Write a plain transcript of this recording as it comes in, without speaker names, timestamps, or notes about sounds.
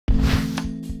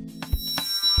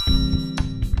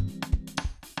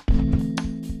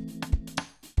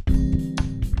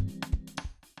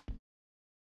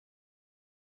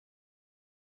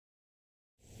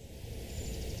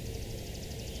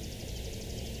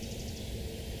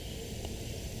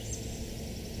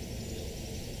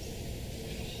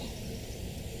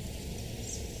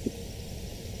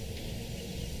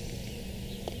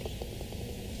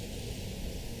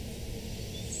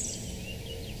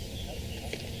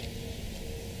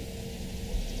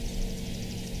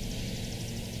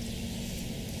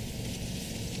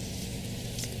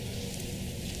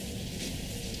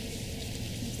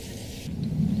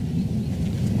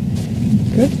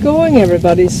going,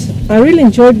 everybody? I really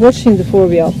enjoyed watching the four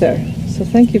of you out there. So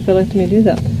thank you for letting me do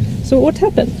that. So what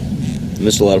happened?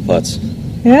 Missed a lot of putts.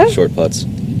 Yeah? Short putts.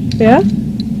 Yeah?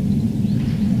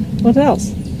 What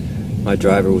else? My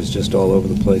driver was just all over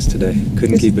the place today.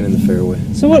 Couldn't keep it in the fairway.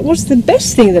 So what's the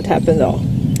best thing that happened, though?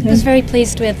 I was very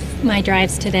pleased with my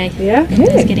drives today. Yeah?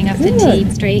 Just getting off the tee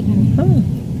straight and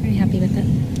very happy with it.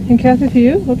 And Kathy, for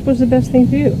you, what was the best thing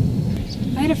for you?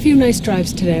 I had a few nice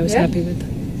drives today I was happy with.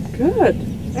 Good.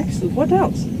 Excellent. What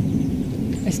else?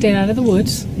 I stayed out of the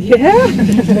woods. Yeah?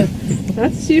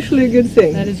 That's usually a good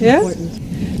thing. That is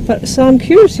important. But, so I'm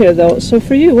curious here, though. So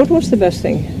for you, what was the best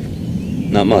thing?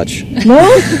 Not much.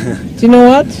 No? Do you know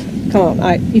what? Come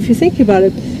on. If you think about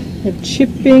it, your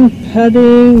chipping,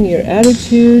 putting, your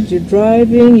attitude, your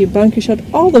driving, your bunker shot,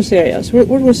 all those areas. What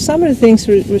were some of the things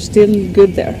were still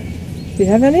good there? Do you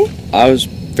have any? I was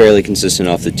fairly consistent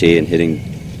off the tee and hitting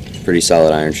pretty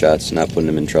solid iron shots, not putting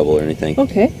them in trouble or anything.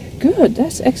 Okay, good.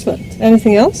 That's excellent.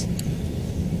 Anything else?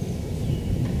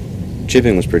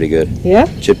 Chipping was pretty good. Yeah?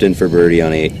 Chipped in for birdie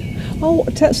on 8. Oh,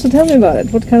 so tell me about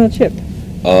it. What kind of chip?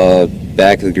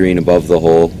 Back of the green above the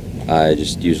hole. I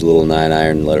just used a little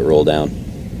 9-iron and let it roll down.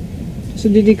 So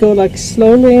did you go like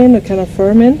slowly in or kind of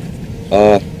firm in?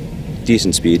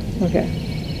 Decent speed. Okay.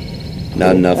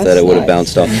 Not enough that it would have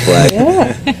bounced off the flag.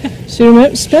 Yeah. So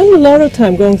you spend a lot of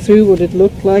time going through what it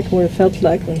looked like, what it felt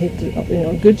like when it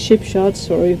hit, good chip shots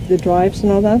or if the drives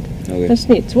and all that. Okay. That's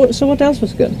neat. So what else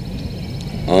was good?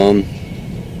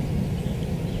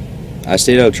 I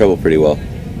stayed out of trouble pretty well.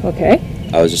 Okay.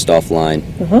 I was just offline.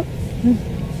 Uh-huh.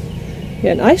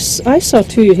 Yeah, and I saw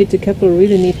too you hit a couple of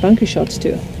really neat bunker shots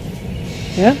too.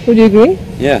 Yeah, would you agree?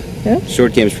 Yeah. Yeah?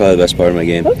 Short game is probably the best part of my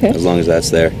game. Okay. As long as that's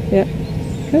there. Yeah.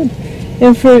 Good.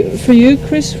 And for you,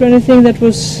 Chris, for anything that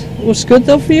was good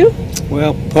though for you?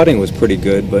 Well, putting was pretty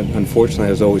good, but unfortunately I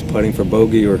was always putting for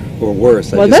bogey or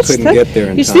worse. Well, I just couldn't get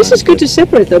there in time. This is good to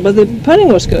separate though, but the putting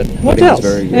was good. What Putting was else?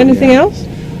 very good, Anything yeah. else?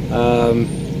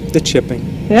 The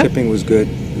chipping. Yeah? Chipping was good.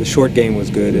 The short game was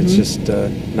good. It's just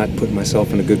not putting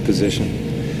myself in a good position.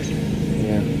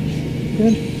 Yeah.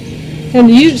 Good.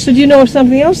 And so do you know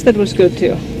something else that was good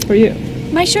too for you?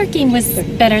 My short game was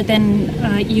better than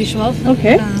usual.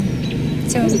 Okay.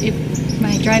 So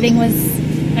my driving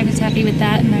I was happy with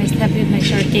that, and I was happy with my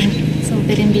short game. It's a little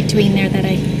bit in between there that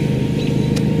I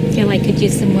feel I could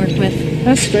use some work with.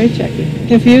 That's great, Jackie.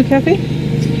 And for you, Kathy?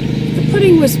 The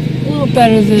putting was a little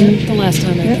better than the last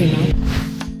time I came out.